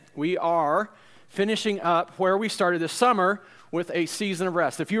We are finishing up where we started this summer with a season of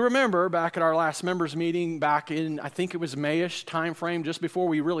rest. If you remember back at our last members meeting back in, I think it was May-ish time frame, just before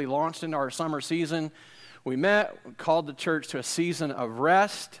we really launched into our summer season, we met, called the church to a season of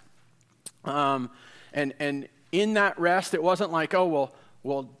rest. And in that rest, it wasn't like, oh,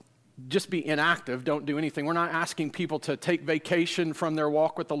 well, just be inactive, don't do anything. We're not asking people to take vacation from their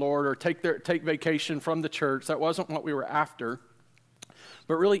walk with the Lord or take vacation from the church. That wasn't what we were after.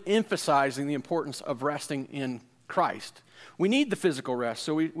 But really emphasizing the importance of resting in Christ. We need the physical rest.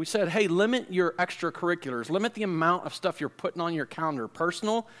 So we said, hey, limit your extracurriculars. Limit the amount of stuff you're putting on your calendar,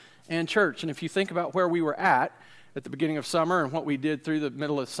 personal and church. And if you think about where we were at the beginning of summer and what we did through the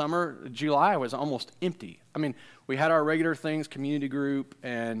middle of summer, July was almost empty. I mean, we had our regular things, community group,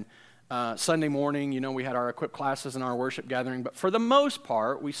 and Sunday morning, we had our equipped classes and our worship gathering. But for the most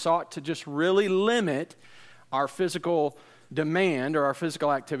part, we sought to just really limit our physical demand or our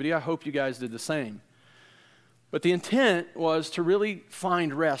physical activity. I hope you guys did the same. But the intent was to really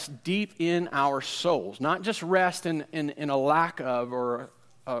find rest deep in our souls, not just rest in a lack of or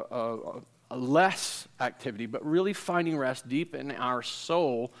a less activity, but really finding rest deep in our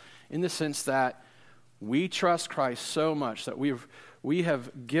soul in the sense that we trust Christ so much that we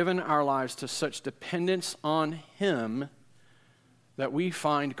have given our lives to such dependence on Him that we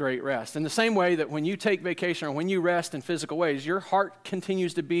find great rest. In the same way that when you take vacation or when you rest in physical ways, your heart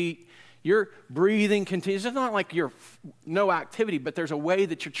continues to beat, your breathing continues. It's not like you're no activity, but there's a way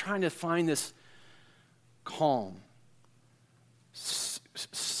that you're trying to find this calm,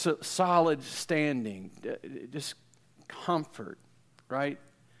 solid standing, just comfort, right?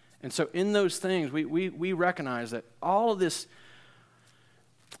 And so in those things, we recognize that all of this.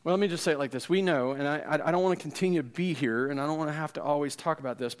 Well, let me just say it like this. We know, and I don't want to continue to be here, and I don't want to have to always talk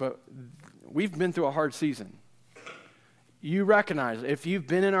about this, but we've been through a hard season. You recognize, if you've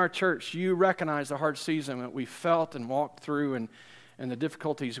been in our church, you recognize the hard season that we felt and walked through and the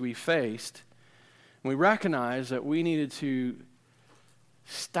difficulties we faced. And we recognize that we needed to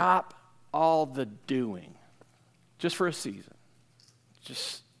stop all the doing just for a season.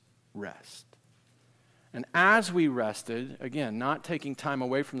 Just rest. And as we rested, again, not taking time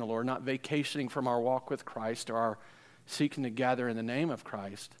away from the Lord, not vacationing from our walk with Christ or our seeking to gather in the name of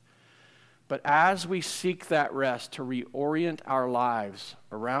Christ, but as we seek that rest to reorient our lives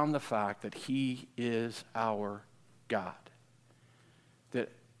around the fact that He is our God, that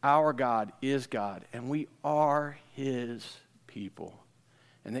our God is God, and we are His people,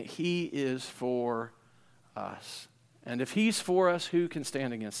 and that He is for us. And if He's for us, who can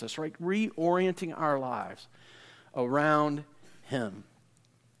stand against us, right? Reorienting our lives around Him.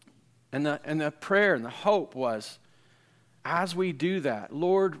 And the prayer and the hope was, as we do that,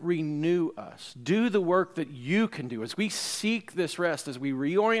 Lord, renew us. Do the work that You can do. As we seek this rest, as we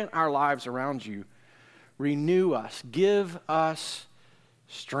reorient our lives around You, renew us. Give us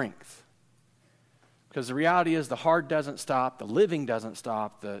strength. Because the reality is the hard doesn't stop, the living doesn't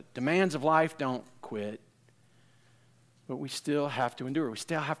stop, the demands of life don't quit. But we still have to endure. We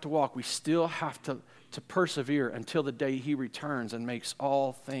still have to walk. We still have to persevere until the day He returns and makes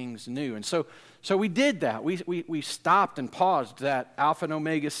all things new. And so we did that. We stopped and paused that Alpha and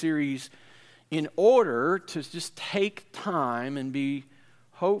Omega series in order to just take time and be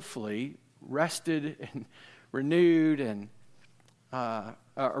hopefully rested and renewed and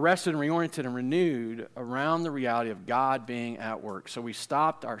arrested and reoriented and renewed around the reality of God being at work. So we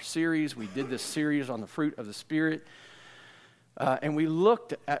stopped our series. We did this series on the fruit of the Spirit. And we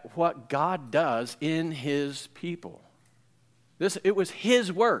looked at what God does in His people. It was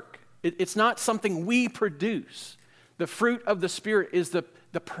His work. It's not something we produce. The fruit of the Spirit is the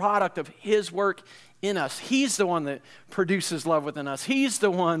product of His work in us. He's the one that produces love within us. He's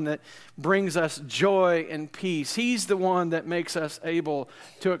the one that brings us joy and peace. He's the one that makes us able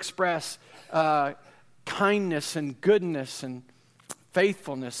to express kindness and goodness and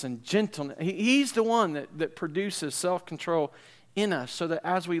faithfulness and gentleness. He's the one that produces self-control in us so that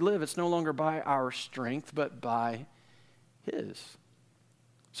as we live, it's no longer by our strength, but by His.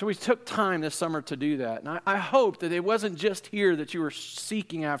 So we took time this summer to do that. And I hope that it wasn't just here that you were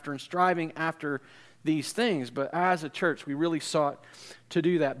seeking after and striving after these things, but as a church, we really sought to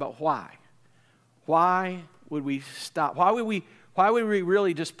do that. But why? Why would we stop? Why would we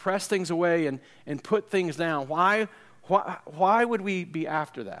really just press things away and put things down? Why would we be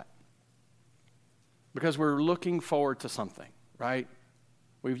after that? Because we're looking forward to something, right?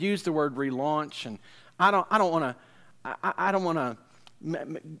 We've used the word relaunch, and I don't want to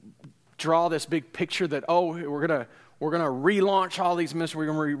draw this big picture that we're gonna relaunch all these missions. We're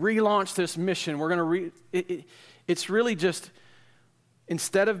gonna relaunch this mission. We're gonna it's really just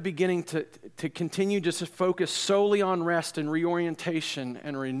instead of beginning to continue just to focus solely on rest and reorientation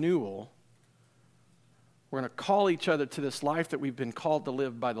and renewal, we're going to call each other to this life that we've been called to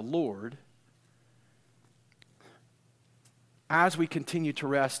live by the Lord as we continue to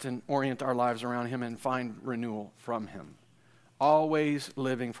rest and orient our lives around Him and find renewal from Him. Always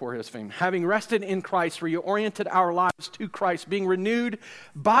living for His fame. Having rested in Christ, reoriented our lives to Christ, being renewed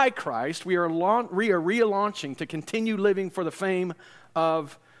by Christ, we are relaunching to continue living for the fame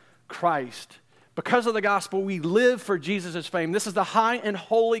of Christ. Because of the gospel, we live for Jesus' fame. This is the high and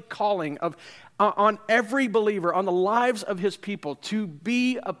holy calling on every believer, on the lives of His people, to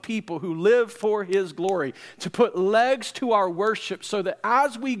be a people who live for His glory, to put legs to our worship so that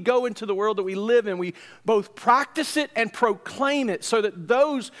as we go into the world that we live in, we both practice it and proclaim it so that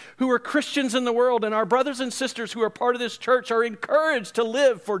those who are Christians in the world and our brothers and sisters who are part of this church are encouraged to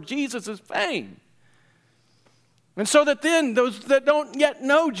live for Jesus' fame. And so that then those that don't yet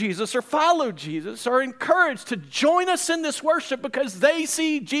know Jesus or follow Jesus are encouraged to join us in this worship because they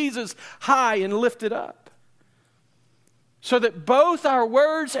see Jesus high and lifted up. So that both our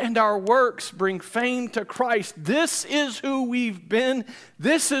words and our works bring fame to Christ. This is who we've been,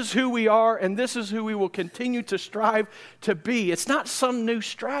 this is who we are, and this is who we will continue to strive to be. It's not some new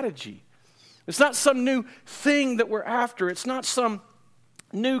strategy. It's not some new thing that we're after. It's not some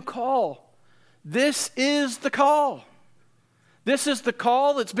new call. This is the call. This is the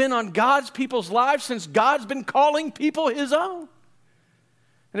call that's been on God's people's lives since God's been calling people His own.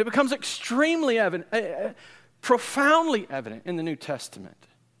 And it becomes extremely evident, profoundly evident in the New Testament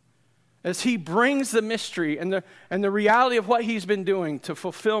as He brings the mystery and the reality of what He's been doing to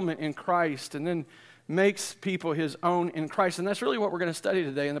fulfillment in Christ and then makes people His own in Christ. And that's really what we're going to study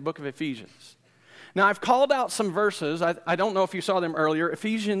today in the book of Ephesians. Now, I've called out some verses. I don't know if you saw them earlier.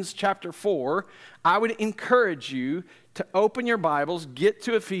 Ephesians chapter 4. I would encourage you to open your Bibles, get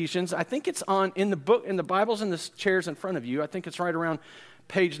to Ephesians. I think it's in the Bibles in the chairs in front of you. I think it's right around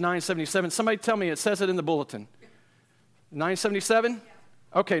page 977. Somebody tell me, it says it in the bulletin. 977?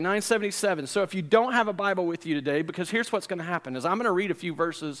 Okay, 977. So if you don't have a Bible with you today, because here's what's going to happen, is I'm going to read a few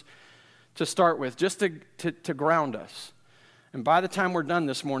verses to start with, just to ground us. And by the time we're done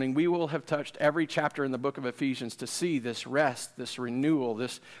this morning, we will have touched every chapter in the book of Ephesians to see this rest, this renewal,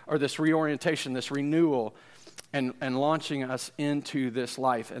 this reorientation, this renewal, and launching us into this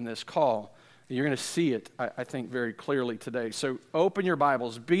life and this call. You're going to see it, I think, very clearly today. So open your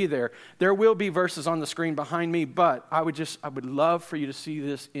Bibles, be there. There will be verses on the screen behind me, but I would love for you to see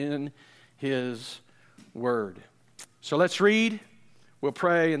this in His Word. So let's read, we'll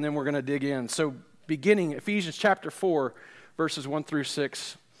pray, and then we're going to dig in. So beginning Ephesians chapter 4, verses 1 through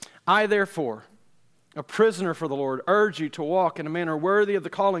 6. I, therefore, a prisoner for the Lord, urge you to walk in a manner worthy of the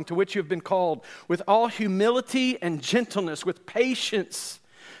calling to which you have been called, with all humility and gentleness, with patience,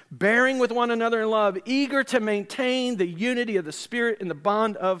 bearing with one another in love, eager to maintain the unity of the Spirit in the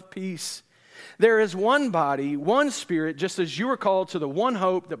bond of peace. There is one body, one Spirit, just as you are called to the one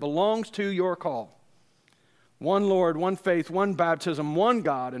hope that belongs to your call. One Lord, one faith, one baptism, one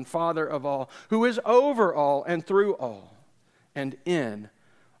God and Father of all, who is over all and through all and in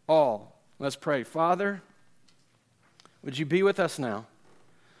all. Let's pray. Father, would you be with us now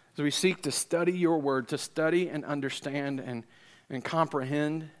as we seek to study your word, to study and understand and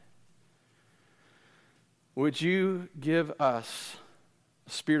comprehend? Would you give us a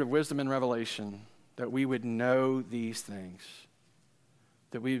spirit of wisdom and revelation that we would know these things,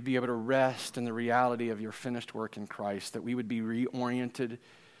 that we would be able to rest in the reality of your finished work in Christ, that we would be reoriented,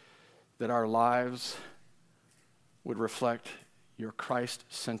 that our lives would reflect your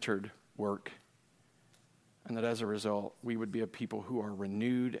Christ-centered work, and that as a result, we would be a people who are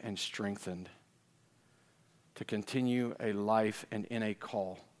renewed and strengthened to continue a life and in a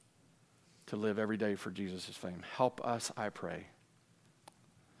call to live every day for Jesus' fame. Help us, I pray.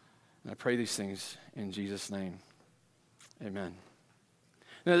 And I pray these things in Jesus' name. Amen.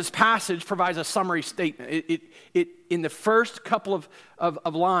 Now, this passage provides a summary statement. It in the first couple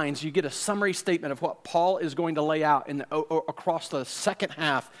of lines, you get a summary statement of what Paul is going to lay out across the second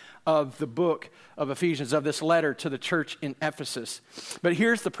half of the book of Ephesians, of this letter to the church in Ephesus. But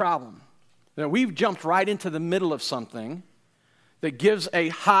here's the problem. Now, we've jumped right into the middle of something that gives a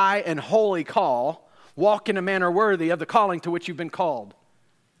high and holy call, walk in a manner worthy of the calling to which you've been called.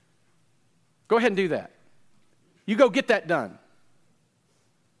 Go ahead and do that. You go get that done.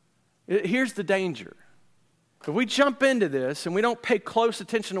 Here's the danger. If we jump into this and we don't pay close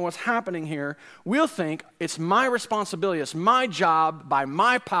attention to what's happening here, we'll think it's my responsibility, it's my job, by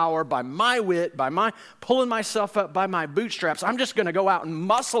my power, by my wit, by my pulling myself up by my bootstraps. I'm just going to go out and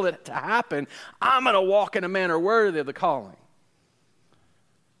muscle it to happen. I'm going to walk in a manner worthy of the calling.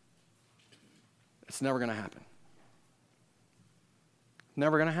 It's never going to happen.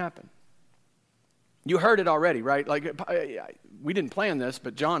 Never going to happen. You heard it already, right? Like, we didn't plan this,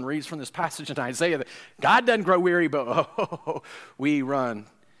 but John reads from this passage in Isaiah that God doesn't grow weary, but we run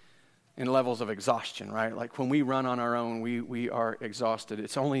in levels of exhaustion, right? Like when we run on our own, we are exhausted.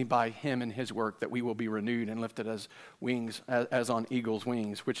 It's only by him and his work that we will be renewed and lifted as wings, as on eagle's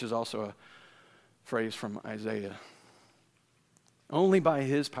wings, which is also a phrase from Isaiah. Only by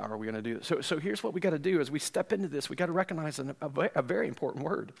his power are we going to do this. So here's what we got to do as we step into this. We got to recognize a very important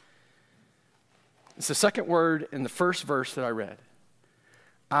word. It's the second word in the first verse that I read.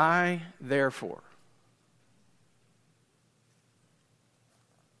 I, therefore.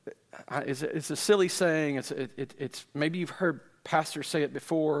 It's a silly saying. It's maybe you've heard pastors say it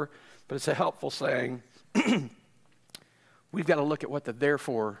before, but it's a helpful saying. We've got to look at what the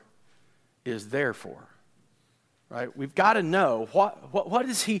therefore is there for, right? We've got to know what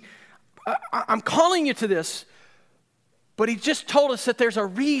is he. I'm calling you to this, but he just told us that there's a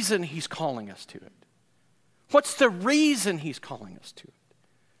reason he's calling us to it. What's the reason he's calling us to it?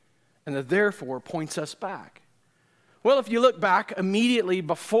 And the therefore points us back. Well, if you look back immediately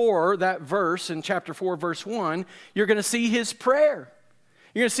before that verse in chapter 4, verse 1, you're going to see his prayer.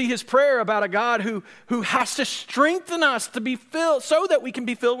 You're going to see his prayer about a God who has to strengthen us to be filled so that we can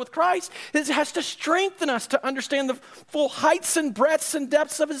be filled with Christ. It has to strengthen us to understand the full heights and breadths and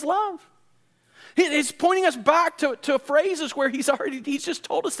depths of his love. He's pointing us back to phrases where he's just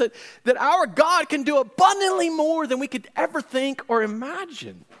told us that our God can do abundantly more than we could ever think or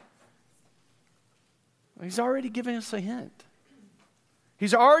imagine. He's already given us a hint.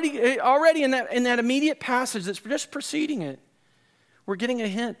 He's already in that immediate passage that's just preceding it. We're getting a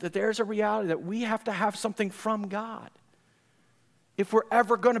hint that there's a reality that we have to have something from God if we're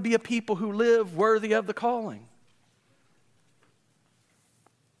ever going to be a people who live worthy of the calling.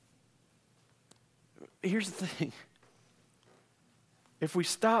 Here's the thing. If we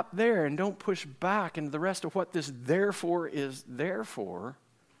stop there and don't push back into the rest of what this therefore is there for,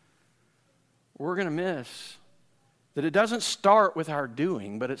 we're going to miss that it doesn't start with our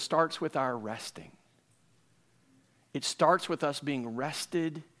doing, but it starts with our resting. It starts with us being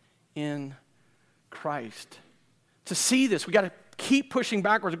rested in Christ. To see this, we got to keep pushing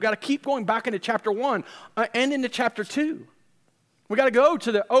backwards. We've got to keep going back into chapter 1 and into chapter 2. We got to go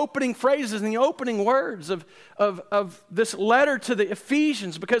to the opening phrases and the opening words of this letter to the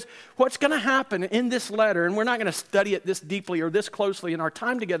Ephesians, because what's going to happen in this letter, and we're not going to study it this deeply or this closely in our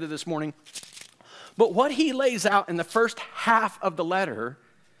time together this morning, but what he lays out in the first half of the letter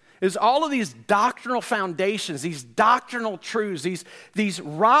is all of these doctrinal foundations, these doctrinal truths, these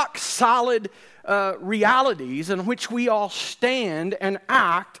rock-solid realities in which we all stand and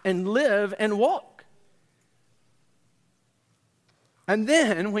act and live and walk. And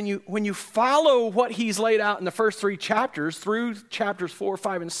then when you follow what he's laid out in the first 3 chapters, through chapters 4,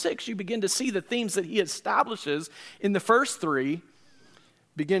 5, and 6, you begin to see the themes that he establishes in the first 3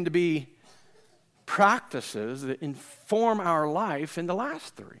 begin to be practices that inform our life in the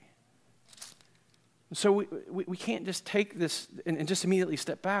last 3. So we can't just take this and just immediately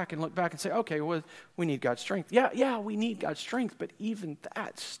step back and look back and say, okay, well, we need God's strength. Yeah, we need God's strength, but even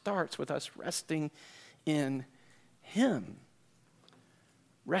that starts with us resting in him.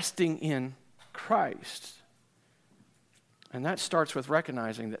 Resting in Christ. And that starts with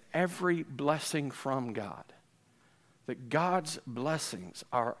recognizing that every blessing from God, that God's blessings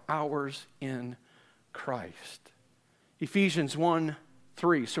are ours in Christ. Ephesians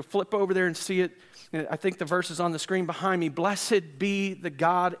 1:3. So flip over there and see it. I think the verse is on the screen behind me. Blessed be the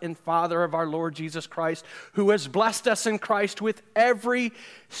God and Father of our Lord Jesus Christ, who has blessed us in Christ with every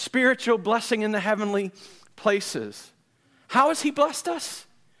spiritual blessing in the heavenly places. How has he blessed us?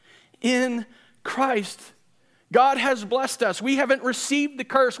 In Christ. God has blessed us. We haven't received the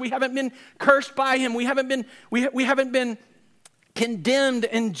curse. We haven't been cursed by him. We haven't been condemned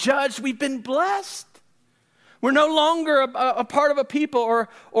and judged. We've been blessed. We're no longer a part of a people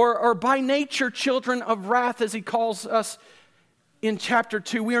or by nature children of wrath, as he calls us in chapter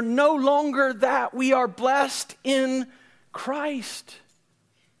 2. We are no longer that. We are blessed in Christ.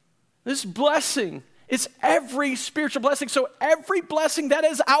 This blessing, it's every spiritual blessing. So every blessing that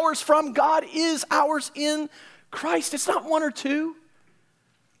is ours from God is ours in Christ. It's not 1 or 2.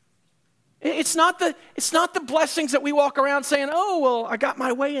 It's not the blessings that we walk around saying, oh, well, I got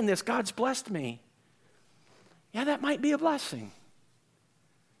my way in this. God's blessed me. Yeah, that might be a blessing.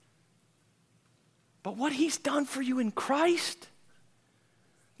 But what he's done for you in Christ,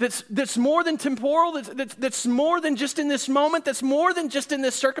 that's more than temporal, that's more than just in this moment, that's more than just in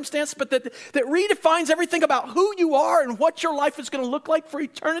this circumstance, but that redefines everything about who you are and what your life is going to look like for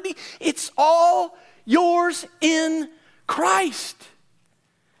eternity. It's all yours in Christ.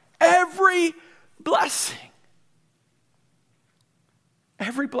 Every blessing.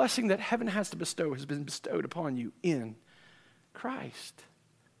 Every blessing that heaven has to bestow has been bestowed upon you in Christ.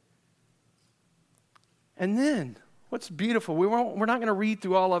 And then, what's beautiful, we're not going to read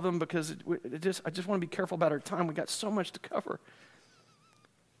through all of them because I just want to be careful about our time. We got so much to cover.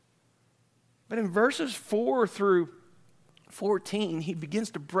 But in verses 4 through 14, he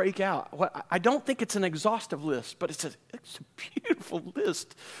begins to break out. I don't think it's an exhaustive list, but it's a beautiful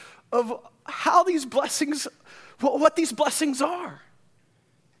list of how these blessings, what these blessings are.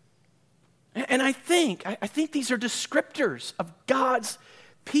 And I think these are descriptors of God's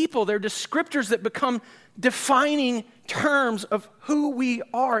people. They're descriptors that become defining terms of who we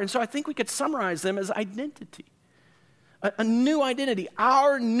are. And so I think we could summarize them as identity. A new identity.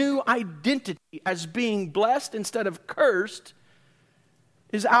 Our new identity as being blessed instead of cursed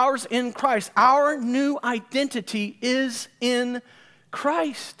is ours in Christ. Our new identity is in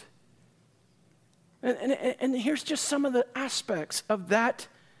Christ. And here's just some of the aspects of that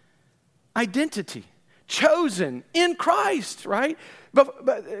identity. Chosen in Christ, right? But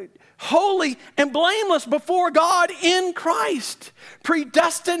holy and blameless before God in Christ.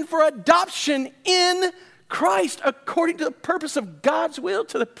 Predestined for adoption in Christ according to the purpose of God's will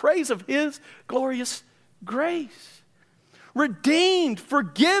to the praise of His glorious grace. Redeemed,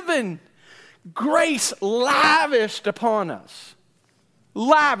 forgiven, grace lavished upon us.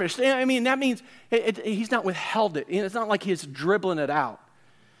 Lavished. I mean, that means He's not withheld it. It's not like He's dribbling it out.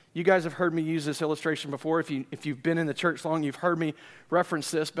 You guys have heard me use this illustration before. If you've been in the church long, you've heard me reference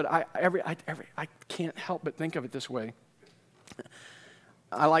this, but I can't help but think of it this way.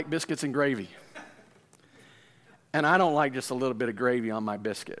 I like biscuits and gravy. And I don't like just a little bit of gravy on my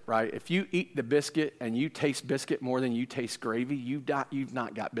biscuit, right? If you eat the biscuit and you taste biscuit more than you taste gravy, you've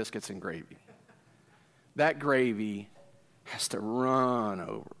not got biscuits and gravy. That gravy has to run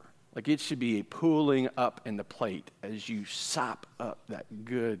over. Like it should be pooling up in the plate as you sop up that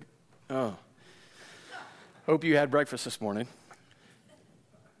good. Oh, hope you had breakfast this morning.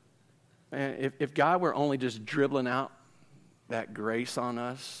 Man, if God were only just dribbling out that grace on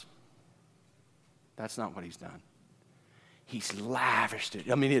us, that's not what He's done. He's lavished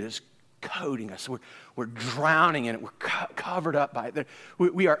it. I mean, it is coating us. We're drowning in it. We're covered up by it.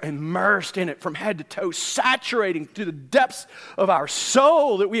 We are immersed in it from head to toe, saturating to the depths of our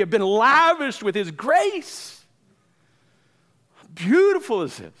soul that we have been lavished with His grace. How beautiful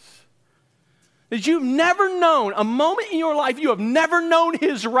is this? That you've never known, a moment in your life, you have never known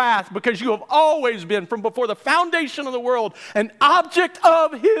His wrath because you have always been, from before the foundation of the world, an object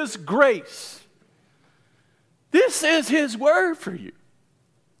of His grace. This is His word for you.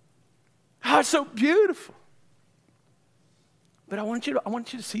 Oh, it's so beautiful. But I want you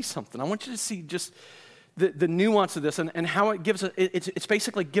to see something. I want you to see just the nuance of this and how it gives us, it's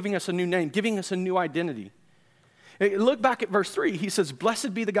basically giving us a new name, giving us a new identity. Look back at verse 3. He says,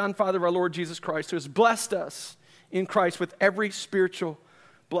 "Blessed be the God and Father of our Lord Jesus Christ, who has blessed us in Christ with every spiritual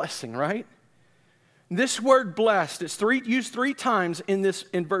blessing," right? This word blessed, it's used 3 times in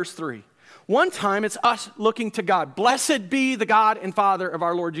verse 3. One time, it's us looking to God. Blessed be the God and Father of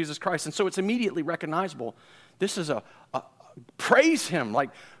our Lord Jesus Christ. And so it's immediately recognizable. This is a praise Him, like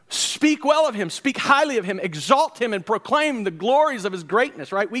speak well of Him, speak highly of Him, exalt Him, and proclaim the glories of His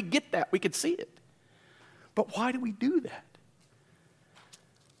greatness, right? We get that. We could see it. But why do we do that?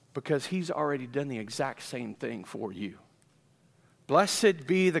 Because He's already done the exact same thing for you. Blessed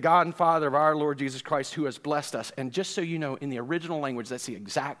be the God and Father of our Lord Jesus Christ, who has blessed us. And just so you know, in the original language, that's the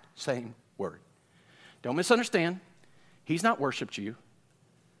exact same word. Don't misunderstand. He's not worshiped you.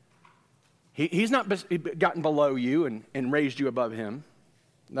 He's not gotten below you and raised you above Him.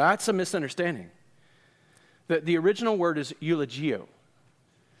 That's a misunderstanding. The original word is eulogio.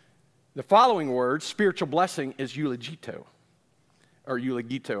 The following word, spiritual blessing, is eulogito. Or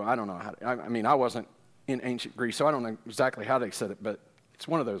eulogito. I don't know how to, I mean, I wasn't in ancient Greece, so I don't know exactly how they said it, but it's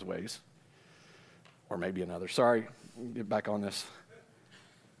one of those ways. Or maybe another. Sorry, get back on this.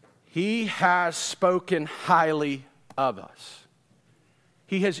 He has spoken highly of us.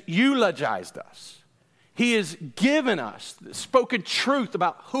 He has eulogized us. He has given us, spoken truth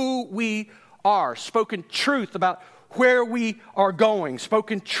about who we are, spoken truth about where we are going,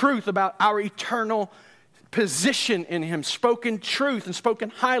 spoken truth about our eternal position in Him, spoken truth and spoken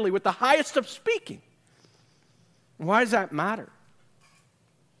highly with the highest of speaking. Why does that matter?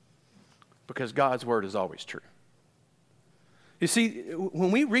 Because God's word is always true. You see, when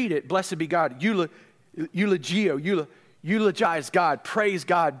we read it, blessed be God, eulogio, eulogize God, praise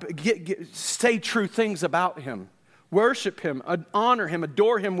God, say true things about Him, worship Him, honor Him,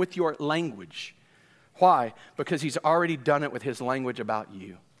 adore Him with your language. Why? Because he's already done it with his language about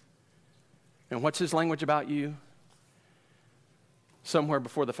you. And what's his language about you? Somewhere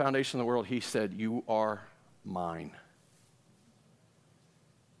before the foundation of the world, he said, you are mine.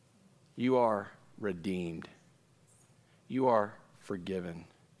 You are redeemed. You are forgiven.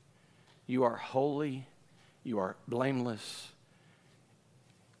 You are holy. You are blameless.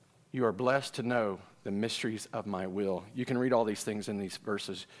 You are blessed to know the mysteries of my will. You can read all these things in these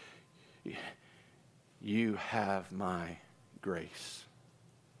verses. You have my grace.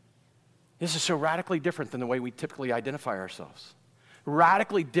 This is so radically different than the way we typically identify ourselves.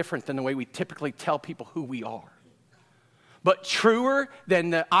 Radically different than the way we typically tell people who we are. But truer than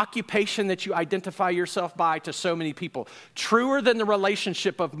the occupation that you identify yourself by to so many people. Truer than the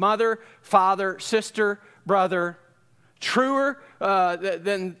relationship of mother, father, sister, brother. Truer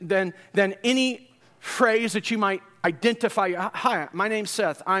than any phrase that you might identify. Hi, my name's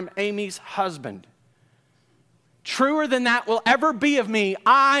Seth. I'm Amy's husband. Truer than that will ever be of me.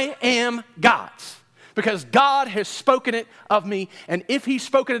 I am God's. Because God has spoken it of me, and if he's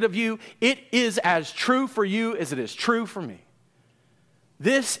spoken it of you, it is as true for you as it is true for me.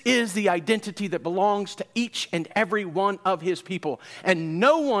 This is the identity that belongs to each and every one of his people, and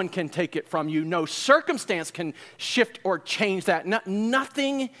no one can take it from you. No circumstance can shift or change that.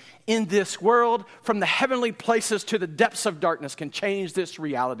 Nothing in this world, from the heavenly places to the depths of darkness, can change this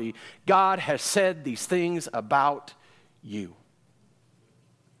reality. God has said these things about you.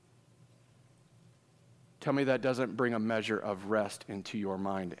 Tell me that doesn't bring a measure of rest into your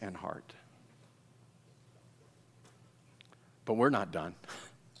mind and heart. But we're not done.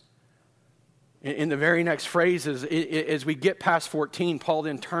 In the very next phrases, as we get past 14, Paul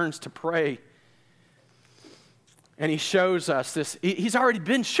then turns to pray. And he shows us this. He's already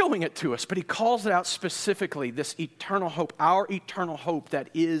been showing it to us, but he calls it out specifically, this eternal hope, our eternal hope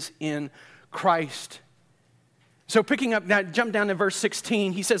that is in Christ. So picking up that, jump down to verse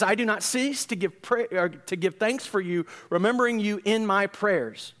 16, he says, I do not cease to give thanks for you, remembering you in my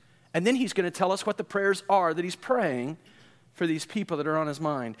prayers. And then he's going to tell us what the prayers are that he's praying for these people that are on his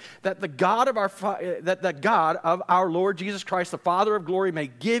mind. That the God of our Lord Jesus Christ, the Father of glory, may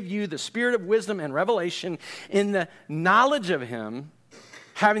give you the spirit of wisdom and revelation in the knowledge of him,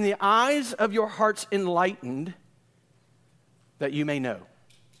 having the eyes of your hearts enlightened, that you may know.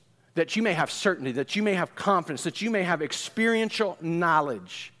 That you may have certainty, that you may have confidence, that you may have experiential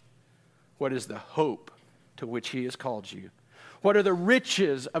knowledge. What is the hope to which he has called you? What are the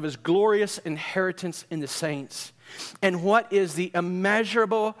riches of his glorious inheritance in the saints? And what is the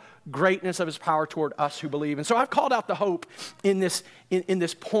immeasurable greatness of his power toward us who believe? And so I've called out the hope in this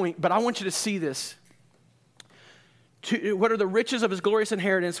point, but I want you to see this. What are the riches of his glorious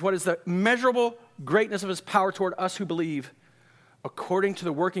inheritance? What is the immeasurable greatness of his power toward us who believe? According to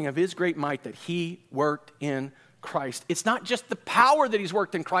the working of his great might that he worked in Christ. It's not just the power that he's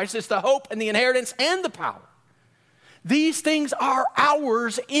worked in Christ, it's the hope and the inheritance and the power. These things are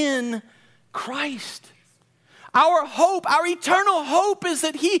ours in Christ. Our hope, our eternal hope is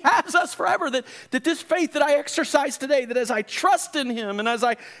that he has us forever, that this faith that I exercise today, that as I trust in him and as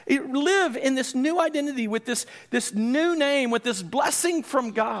I live in this new identity with this new name, with this blessing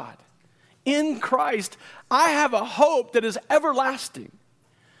from God, in Christ, I have a hope that is everlasting.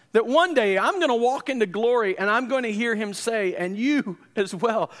 That one day I'm going to walk into glory and I'm going to hear him say, and you as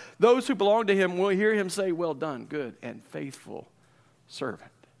well, those who belong to him will hear him say, well done, good and faithful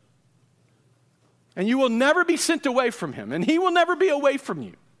servant. And you will never be sent away from him, and he will never be away from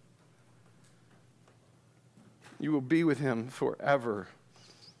you. You will be with him forever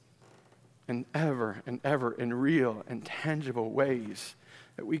and ever in real and tangible ways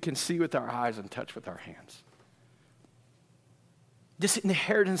that we can see with our eyes and touch with our hands. This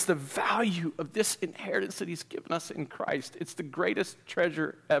inheritance, the value of this inheritance that he's given us in Christ, it's the greatest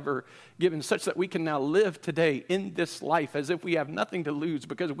treasure ever given, such that we can now live today in this life as if we have nothing to lose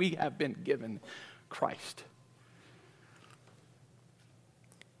because we have been given Christ.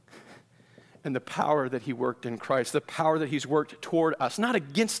 And the power that he worked in Christ, the power that he's worked toward us, not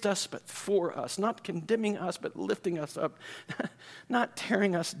against us, but for us, not condemning us, but lifting us up, not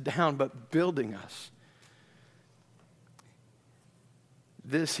tearing us down, but building us.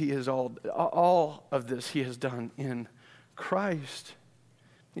 This he is all of this he has done in Christ.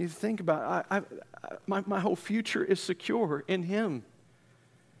 You think about it, my whole future is secure in him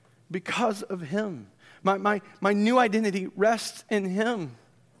because of him. My new identity rests in him.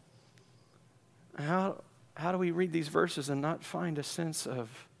 How do we read these verses and not find a sense of,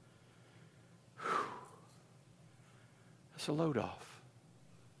 it's a load off.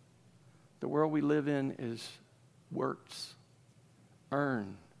 The world we live in is works,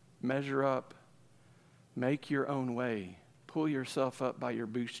 earn, measure up, make your own way. Pull yourself up by your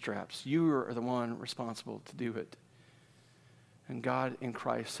bootstraps. You are the one responsible to do it. And God in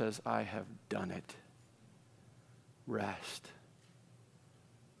Christ says, I have done it. Rest.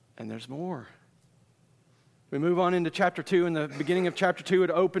 And there's more. We move on into chapter 2. In the beginning of chapter 2, it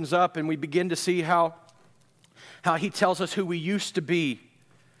opens up and we begin to see how he tells us who we used to be.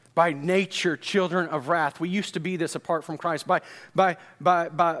 By nature, children of wrath. We used to be this apart from Christ. Apart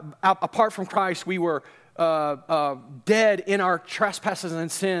from Christ, we were dead in our trespasses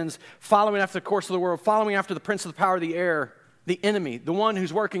and sins, following after the course of the world, following after the prince of the power of the air, the enemy, the one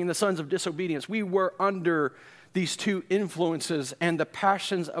who's working in the sons of disobedience. We were under these two influences and the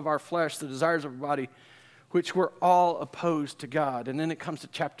passions of our flesh, the desires of our body, which were all opposed to God. And then it comes to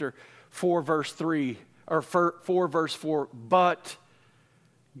chapter 4, verse 3, or 4, verse 4, but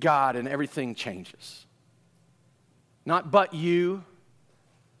God, and everything changes. Not but you,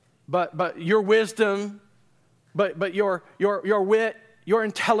 but your wisdom, but your wit, your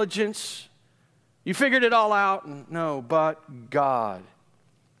intelligence. You figured it all out. No, but God.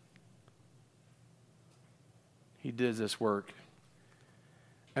 He did this work.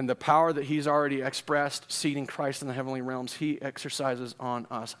 And the power that he's already expressed, seating Christ in the heavenly realms, he exercises on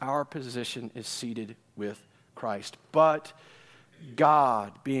us. Our position is seated with Christ. But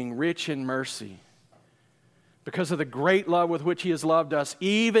God, being rich in mercy, because of the great love with which he has loved us,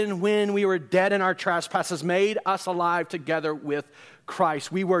 even when we were dead in our trespasses, made us alive together with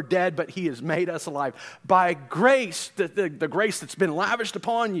Christ. We were dead, but he has made us alive. By grace, the grace that's been lavished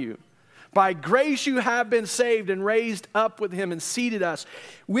upon you, by grace you have been saved and raised up with him and seated us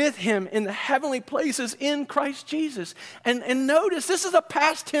with him in the heavenly places in Christ Jesus. And notice, this is a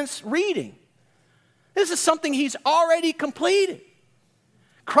past tense reading. This is something he's already completed.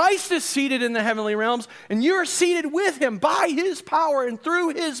 Christ is seated in the heavenly realms, and you're seated with him by his power and through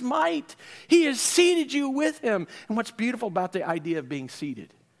his might. He has seated you with him. And what's beautiful about the idea of being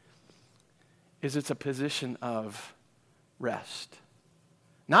seated is it's a position of rest.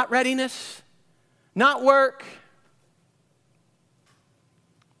 Not readiness, not work.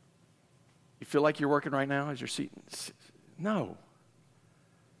 You feel like you're working right now as you're seated? No.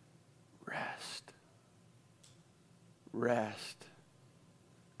 Rest. Rest.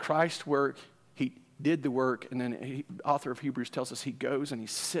 Christ's work, he did the work, and then the author of Hebrews tells us he goes and he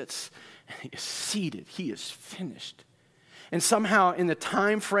sits and he is seated. He is finished. And somehow in the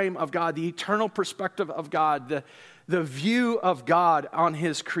time frame of God, the eternal perspective of God, the view of God on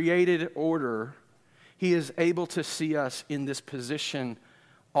his created order, he is able to see us in this position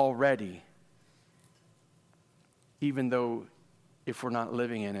already, even though if we're not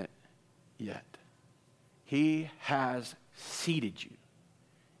living in it yet. He has seated you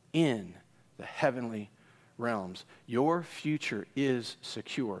in the heavenly realms. Your future is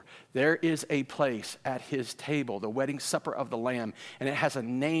secure. There is a place at his table, the wedding supper of the Lamb, and it has a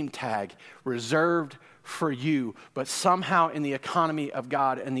name tag reserved for you. But somehow in the economy of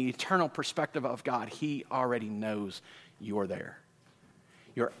God and the eternal perspective of God, he already knows you're there.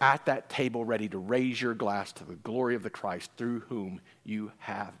 You're at that table ready to raise your glass to the glory of the Christ through whom you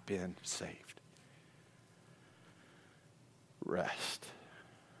have been saved. Rest.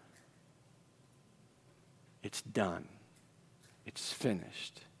 It's done. It's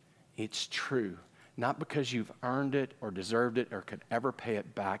finished. It's true. Not because you've earned it or deserved it or could ever pay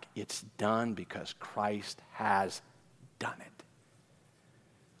it back. It's done because Christ has done it.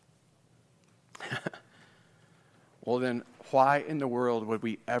 Well then, why in the world would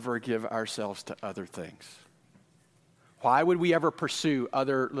we ever give ourselves to other things? Why would we ever pursue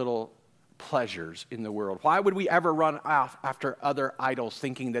other little pleasures in the world? Why would we ever run off after other idols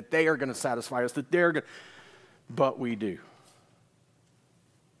thinking that they are going to satisfy us, that they're going to... But we do.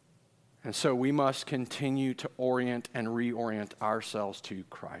 And so we must continue to orient and reorient ourselves to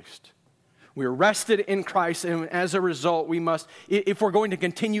Christ. We're rested in Christ, and as a result, we must, if we're going to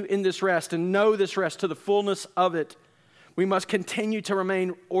continue in this rest and know this rest to the fullness of it, we must continue to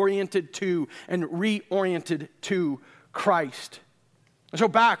remain oriented to and reoriented to Christ. And so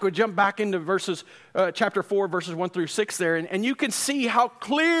we jump back into chapter 4, verses 1 through 6 there, and you can see how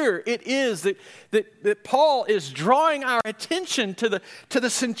clear it is that Paul is drawing our attention to the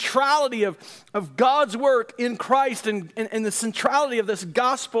centrality of God's work in Christ and the centrality of this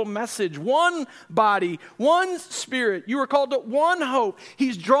gospel message. One body, one spirit. You are called to one hope.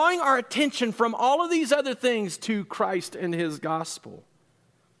 He's drawing our attention from all of these other things to Christ and his gospel.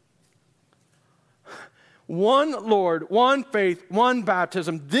 One Lord, one faith, one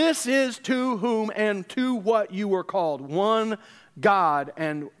baptism. This is to whom and to what you were called. One God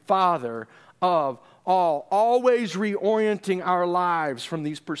and Father of always reorienting our lives from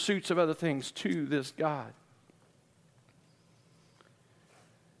these pursuits of other things to this God.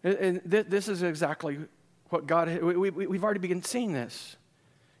 And this is exactly what God, we've already begun seeing this.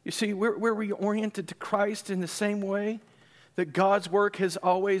 You see, we're reoriented to Christ in the same way that God's work has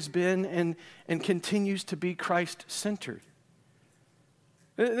always been and continues to be Christ-centered.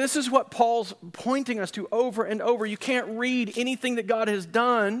 This is what Paul's pointing us to over and over. You can't read anything that God has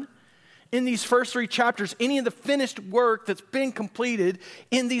done in these first 3 chapters, any of the finished work that's been completed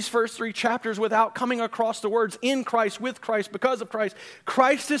in these first 3 chapters without coming across the words in Christ, with Christ, because of Christ.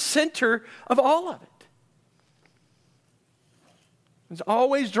 Christ is center of all of it. It's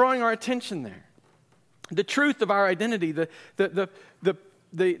always drawing our attention there. The truth of our identity, the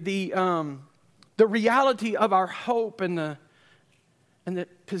reality of our hope, and the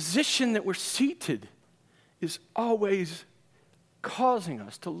position that we're seated is always causing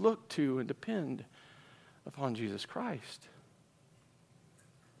us to look to and depend upon Jesus Christ.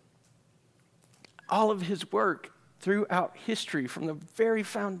 All of his work throughout history, from the very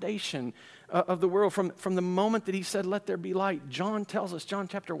foundation of the world, from the moment that he said, "Let there be light," John tells us, John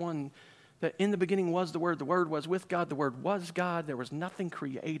chapter 1, that in the beginning was the Word was with God, the Word was God, there was nothing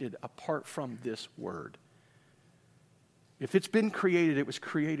created apart from this Word. If it's been created, it was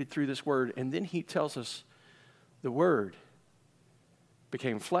created through this Word. And then he tells us the Word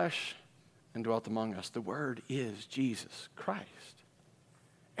became flesh and dwelt among us. The Word is Jesus Christ.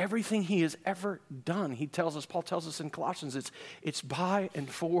 Everything he has ever done, Paul tells us in Colossians, it's by and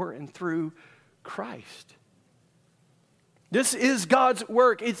for and through Christ. This is God's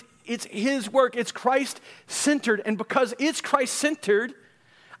work. It's his work. It's Christ-centered. And because it's Christ-centered,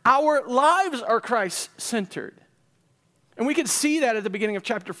 our lives are Christ-centered. And we can see that at the beginning of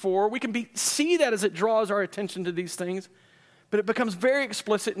chapter 4. We can see that as it draws our attention to these things. But it becomes very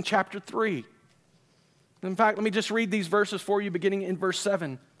explicit in chapter 3. In fact, let me just read these verses for you, beginning in verse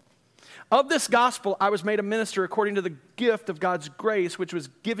 7. "Of this gospel I was made a minister according to the gift of God's grace, which was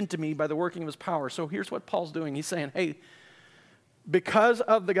given to me by the working of his power." So here's what Paul's doing. He's saying, hey, because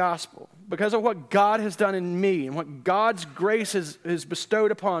of the gospel, because of what God has done in me and what God's grace has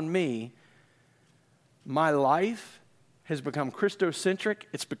bestowed upon me, my life has become Christocentric.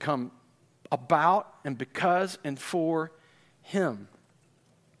 It's become about and because and for him.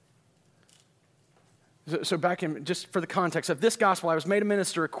 So back in, just for the context of this gospel, I was made a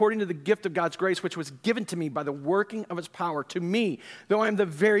minister according to the gift of God's grace, which was given to me by the working of his power. To me, though I am the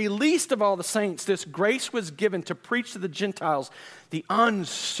very least of all the saints, this grace was given to preach to the Gentiles the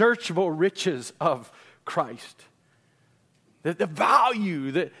unsearchable riches of Christ. The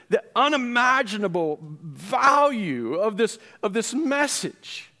value, the unimaginable value of this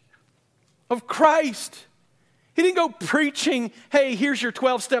message of Christ. He didn't go preaching, hey, here's your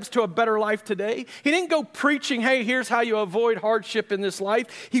 12 steps to a better life today. He didn't go preaching, hey, here's how you avoid hardship in this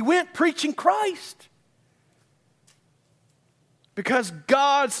life. He went preaching Christ. Because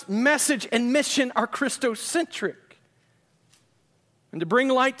God's message and mission are Christocentric. And to bring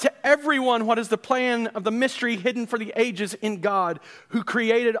light to everyone what is the plan of the mystery hidden for the ages in God, who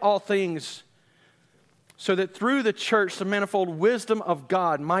created all things, so that through the church the manifold wisdom of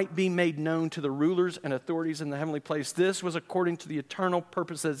God might be made known to the rulers and authorities in the heavenly place. This was according to the eternal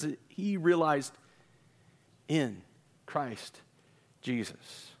purposes that he realized in Christ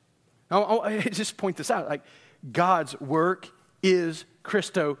Jesus. Now, I just point this out. Like, God's work is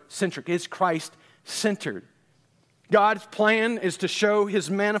Christocentric. It's Christ-centered. God's plan is to show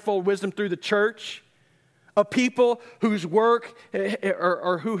his manifold wisdom through the church, a people whose work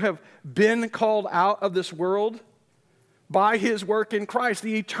or who have been called out of this world by his work in Christ,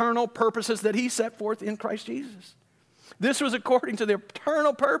 the eternal purposes that he set forth in Christ Jesus. This was according to the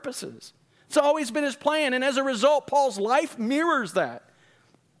eternal purposes. It's always been his plan, and as a result, Paul's life mirrors that.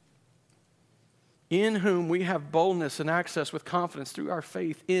 In whom we have boldness and access with confidence through our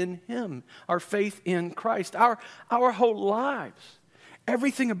faith in him, our faith in Christ. Our whole lives,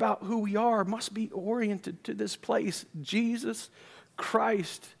 everything about who we are must be oriented to this place, Jesus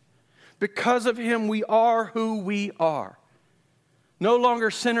Christ. Because of him, we are who we are. No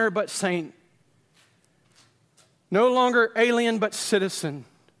longer sinner, but saint. No longer alien, but citizen.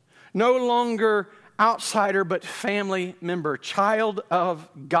 No longer outsider, but family member. Child of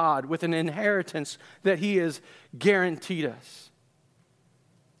God with an inheritance that he has guaranteed us.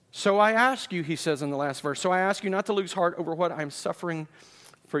 So I ask you, he says in the last verse, so I ask you not to lose heart over what I'm suffering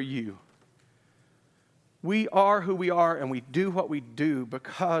for you. We are who we are and we do what we do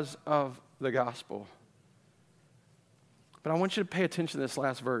because of the gospel. But I want you to pay attention to this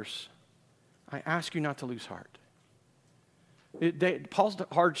last verse. I ask you not to lose heart. Paul's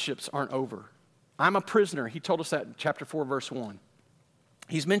hardships aren't over. I'm a prisoner. He told us that in chapter 4, verse 1.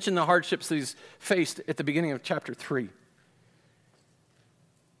 He's mentioned the hardships that he's faced at the beginning of chapter 3.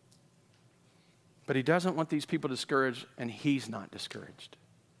 But he doesn't want these people discouraged, and he's not discouraged.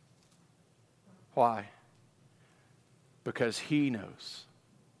 Why? Because he knows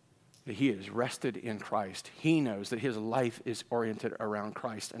that he is rested in Christ. He knows that his life is oriented around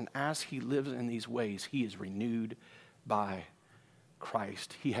Christ. And as he lives in these ways, he is renewed by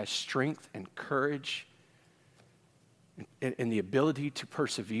Christ. He has strength and courage and the ability to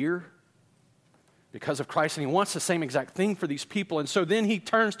persevere because of Christ. And he wants the same exact thing for these people. And so then he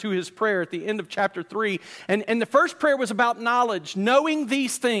turns to his prayer at the end of chapter 3. And the first prayer was about knowledge, knowing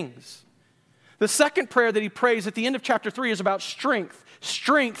these things. The second prayer that he prays at the end of chapter 3 is about strength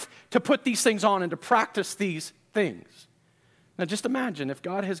to put these things on and to practice these things. Now just imagine if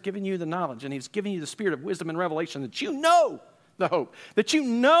God has given you the knowledge and he's given you the spirit of wisdom and revelation, that you know the hope, that you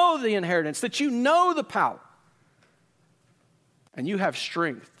know the inheritance, that you know the power, and you have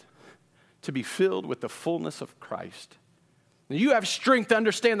strength to be filled with the fullness of Christ. And you have strength to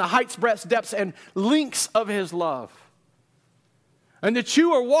understand the heights, breadths, depths, and lengths of his love. And that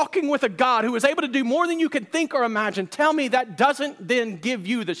you are walking with a God who is able to do more than you can think or imagine. Tell me that doesn't then give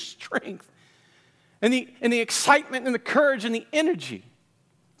you the strength and the excitement and the courage and the energy,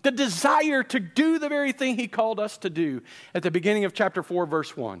 the desire to do the very thing he called us to do at the beginning of chapter 4,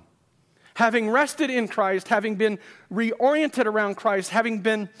 verse 1. Having rested in Christ, having been reoriented around Christ, having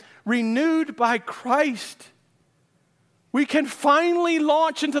been renewed by Christ, we can finally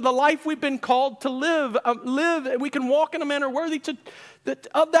launch into the life we've been called to live. We can walk in a manner worthy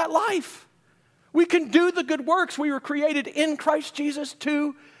of that life. We can do the good works we were created in Christ Jesus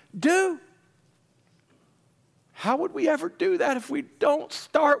to do. How would we ever do that if we don't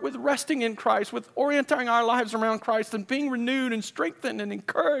start with resting in Christ, with orienting our lives around Christ and being renewed and strengthened and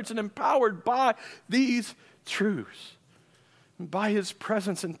encouraged and empowered by these truths, and by his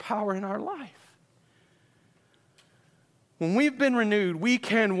presence and power in our life? When we've been renewed, we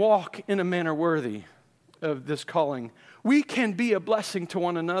can walk in a manner worthy of this calling. We can be a blessing to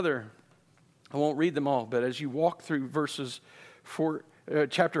one another. I won't read them all, but as you walk through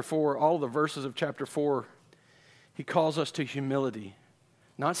chapter 4, all the verses of chapter 4, he calls us to humility,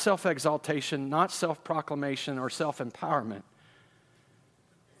 not self-exaltation, not self-proclamation or self-empowerment,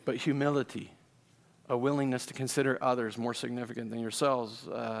 but humility, a willingness to consider others more significant than yourselves,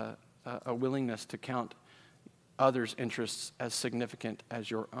 a willingness to count others' interests as significant as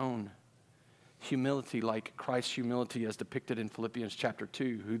your own. Humility like Christ's humility as depicted in Philippians chapter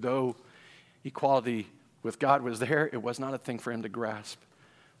 2, who though equality with God was there, it was not a thing for him to grasp,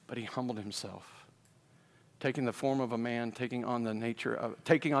 but he humbled himself, taking the form of a man, taking on the nature of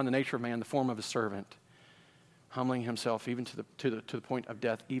man, the form of a servant, humbling himself even to the point of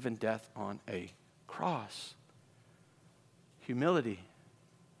death, even death on a cross. Humility.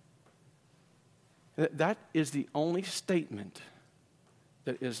 That is the only statement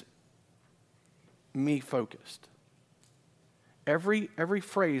that is me focused. Every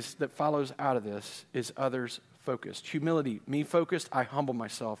phrase that follows out of this is others focused. Humility, me focused, I humble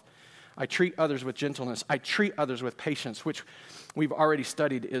myself. I treat others with gentleness. I treat others with patience, which we've already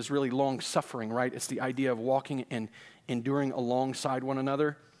studied is really long-suffering, right? It's the idea of walking and enduring alongside one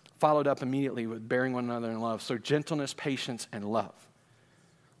another, followed up immediately with bearing one another in love. So gentleness, patience, and love.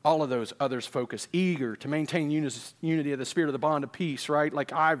 All of those others focus, eager to maintain unity of the spirit of the bond of peace, right?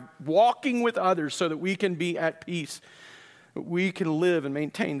 Like I'm walking with others so that we can be at peace. We can live and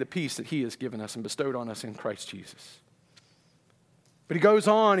maintain the peace that he has given us and bestowed on us in Christ Jesus. But he goes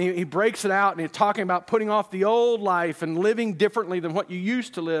on, he breaks it out, and he's talking about putting off the old life and living differently than what you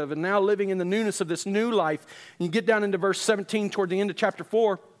used to live, and now living in the newness of this new life. And you get down into verse 17 toward the end of chapter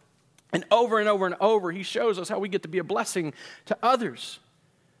 4, and over and over and over, he shows us how we get to be a blessing to others.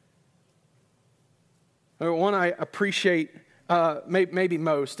 One I appreciate maybe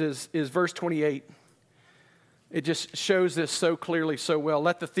most is verse 28. It just shows this so clearly, so well.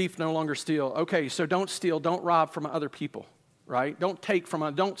 Let the thief no longer steal. Okay, so don't steal, don't rob from other people. Right?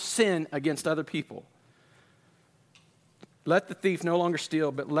 Don't sin against other people. Let the thief no longer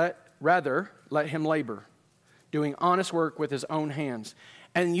steal, but rather let him labor, doing honest work with his own hands.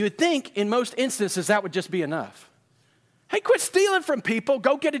 And you would think in most instances that would just be enough. Hey, quit stealing from people.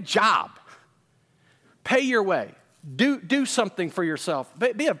 Go get a job. Pay your way. Do something for yourself.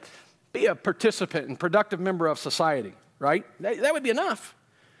 Be a participant and productive member of society, right? That would be enough.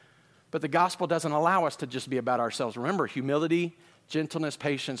 But the gospel doesn't allow us to just be about ourselves. Remember, humility, gentleness,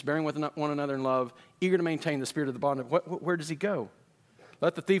 patience, bearing with one another in love, eager to maintain the spirit of the bond. Where does he go?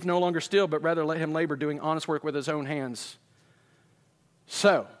 Let the thief no longer steal, but rather let him labor, doing honest work with his own hands.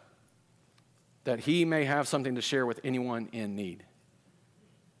 So, that he may have something to share with anyone in need,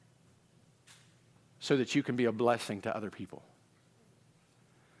 so that you can be a blessing to other people.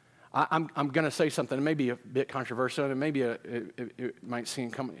 I'm going to say something. It may be a bit controversial, and maybe it might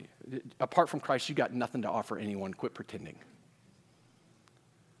seem apart from Christ, you got nothing to offer anyone. Quit pretending.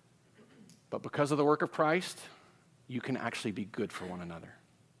 But because of the work of Christ, you can actually be good for one another.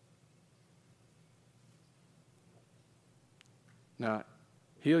 Now,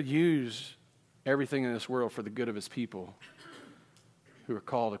 he'll use everything in this world for the good of his people who are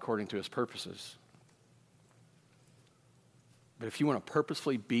called according to his purposes. But if you want to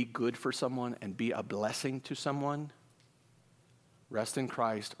purposefully be good for someone and be a blessing to someone, rest in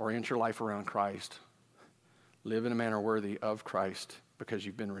Christ, orient your life around Christ, live in a manner worthy of Christ because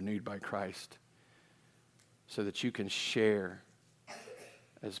you've been renewed by Christ, so that you can share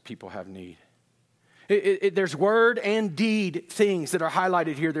as people have need. There's word and deed things that are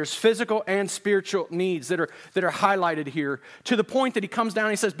highlighted here. There's physical and spiritual needs that are highlighted here, to the point that he comes down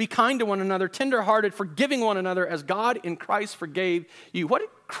and he says, be kind to one another, tenderhearted, forgiving one another as God in Christ forgave you. What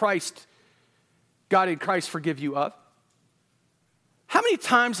did God in Christ forgive you of? How many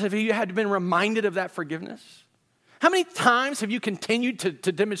times have you had been reminded of that forgiveness? How many times have you continued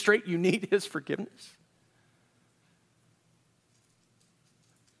to demonstrate you need his forgiveness?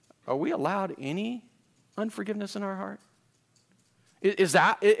 Are we allowed any unforgiveness in our heart? Is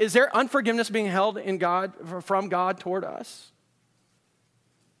there unforgiveness being held in God, from God toward us?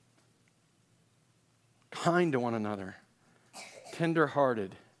 Kind to one another,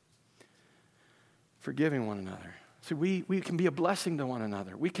 tender-hearted, forgiving one another. So we can be a blessing to one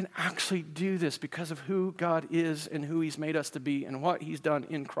another. We can actually do this because of who God is and who he's made us to be and what he's done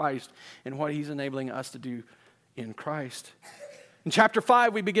in Christ and what he's enabling us to do in Christ. In chapter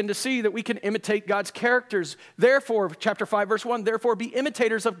 5, we begin to see that we can imitate God's characters. Therefore, chapter 5, verse 1, therefore be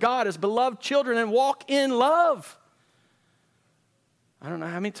imitators of God as beloved children and walk in love. I don't know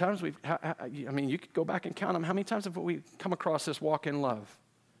how many times you could go back and count them. How many times have we come across this walk in love?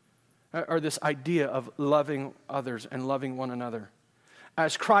 Or this idea of loving others and loving one another.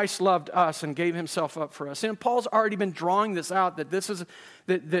 As Christ loved us and gave himself up for us. And Paul's already been drawing this out,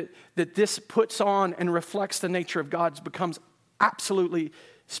 that this puts on and reflects the nature of God's, becomes absolutely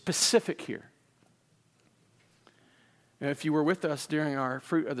specific here. And if you were with us during our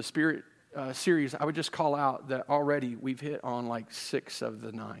Fruit of the Spirit series, I would just call out that already we've hit on like 6 of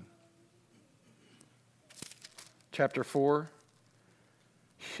the 9. Chapter 4,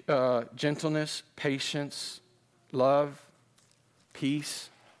 gentleness, patience, love, peace.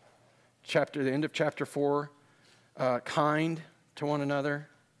 The end of chapter 4, kind to one another,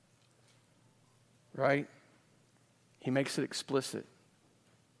 right? He makes it explicit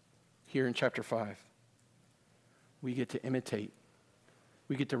here in chapter 5. We get to imitate.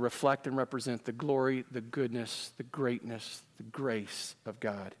 We get to reflect and represent the glory, the goodness, the greatness, the grace of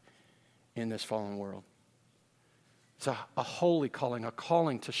God in this fallen world. It's a holy calling, a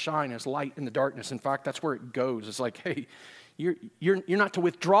calling to shine as light in the darkness. In fact, that's where it goes. It's like, hey, you're not to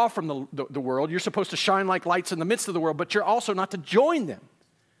withdraw from the world. You're supposed to shine like lights in the midst of the world, but you're also not to join them.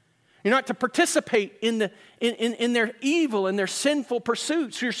 You're not to participate in their evil and their sinful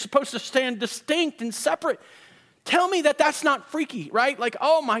pursuits. You're supposed to stand distinct and separate. Tell me that that's not freaky, right? Like,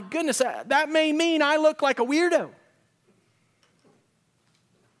 oh my goodness, that may mean I look like a weirdo.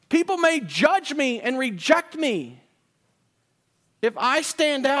 People may judge me and reject me if I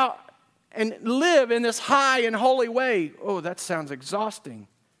stand out and live in this high and holy way. Oh, that sounds exhausting.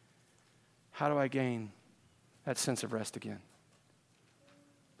 How do I gain that sense of rest again?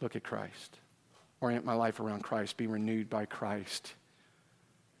 Look at Christ. Orient my life around Christ. Be renewed by Christ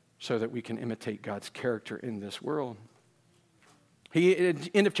so that we can imitate God's character in this world. At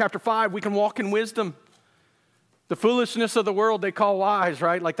the end of chapter 5, we can walk in wisdom. The foolishness of the world they call wise,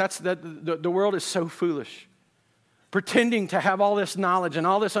 right? Like the world is so foolish. Pretending to have all this knowledge and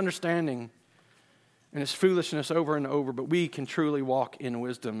all this understanding. And it's foolishness over and over, but we can truly walk in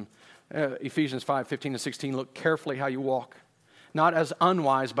wisdom. Ephesians 5:15-16, look carefully how you walk. Not as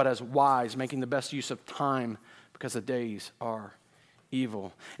unwise, but as wise, making the best use of time because the days are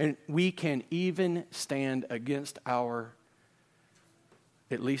evil. And we can even stand against our,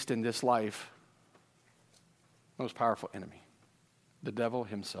 at least in this life, most powerful enemy, the devil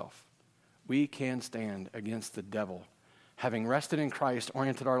himself. We can stand against the devil. Having rested in Christ,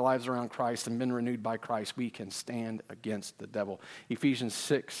 oriented our lives around Christ, and been renewed by Christ, we can stand against the devil. Ephesians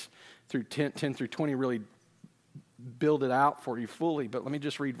 6:10-20 really build it out for you fully, but let me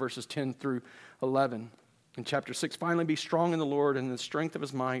just read verses 10 through 11. In chapter 6, finally be strong in the Lord and in the strength of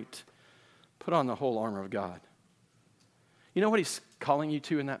his might. Put on the whole armor of God. You know what he's calling you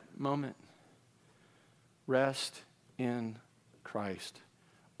to in that moment? Rest in Christ.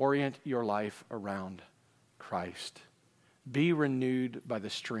 Orient your life around Christ. Be renewed by the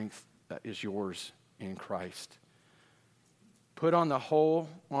strength that is yours in Christ. Put on the whole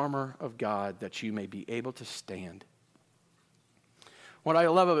armor of God that you may be able to stand. What I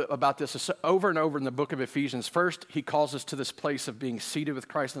love about this is over and over in the book of Ephesians, first, he calls us to this place of being seated with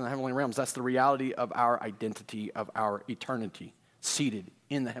Christ in the heavenly realms. That's the reality of our identity, of our eternity, seated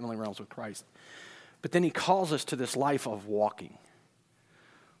in the heavenly realms with Christ. But then he calls us to this life of walking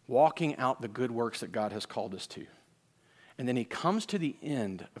out the good works that God has called us to. And then he comes to the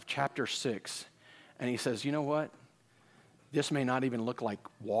end of chapter 6, and he says, you know what? This may not even look like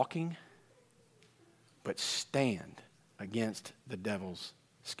walking, but stand against the devil's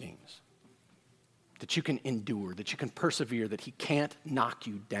schemes. That you can endure, that you can persevere, that he can't knock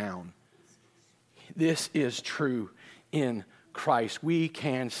you down. This is true in Christ. We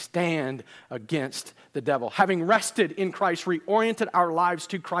can stand against the devil. Having rested in Christ, reoriented our lives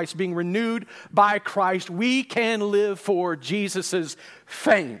to Christ, being renewed by Christ, we can live for Jesus'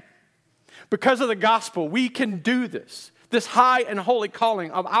 fame. Because of the gospel, we can do this. This high and holy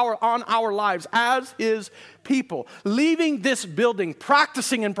calling on our lives as his people, leaving this building,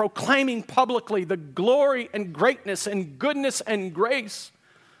 practicing and proclaiming publicly the glory and greatness and goodness and grace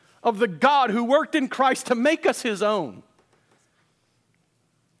of the God who worked in Christ to make us his own.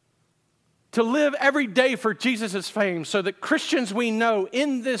 To live every day for Jesus' fame so that Christians we know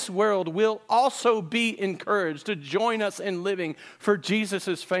in this world will also be encouraged to join us in living for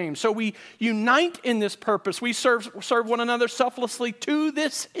Jesus' fame. So we unite in this purpose. We serve one another selflessly to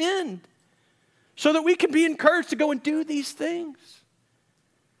this end so that we can be encouraged to go and do these things.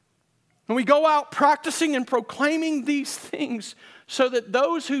 And we go out practicing and proclaiming these things so that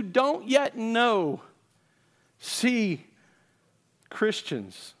those who don't yet know see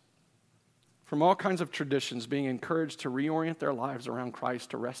Christians from all kinds of traditions being encouraged to reorient their lives around Christ,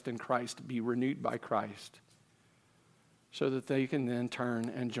 to rest in Christ, to be renewed by Christ, so that they can then turn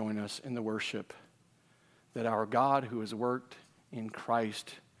and join us in the worship that our God, who has worked in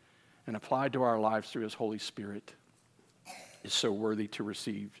Christ and applied to our lives through his Holy Spirit, is so worthy to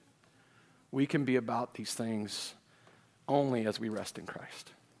receive. We can be about these things only as we rest in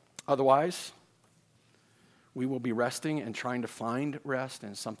Christ. Otherwise, we will be resting and trying to find rest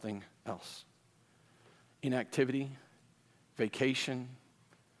in something else. Inactivity, vacation,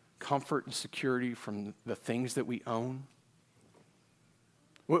 comfort and security from the things that we own.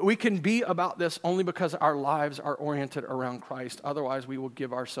 We can be about this only because our lives are oriented around Christ. Otherwise, we will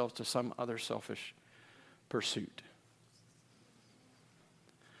give ourselves to some other selfish pursuit.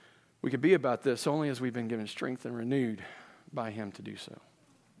 We can be about this only as we've been given strength and renewed by him to do so.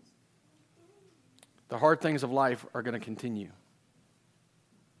 The hard things of life are going to continue.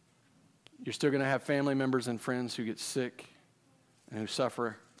 You're still going to have family members and friends who get sick and who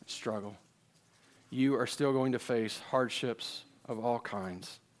suffer and struggle. You are still going to face hardships of all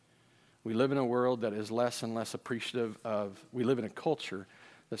kinds. We live in a world that is less and less appreciative we live in a culture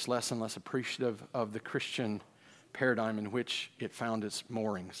that's less and less appreciative of the Christian paradigm in which it found its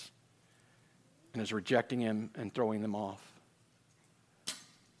moorings and is rejecting him and throwing them off.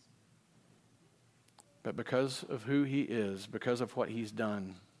 But because of who he is, because of what he's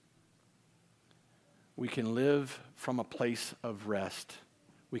done, we can live from a place of rest.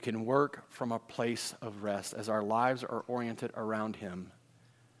 We can work from a place of rest. As our lives are oriented around him,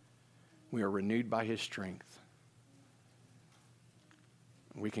 we are renewed by his strength.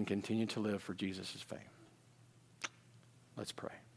 We can continue to live for Jesus' fame. Let's pray.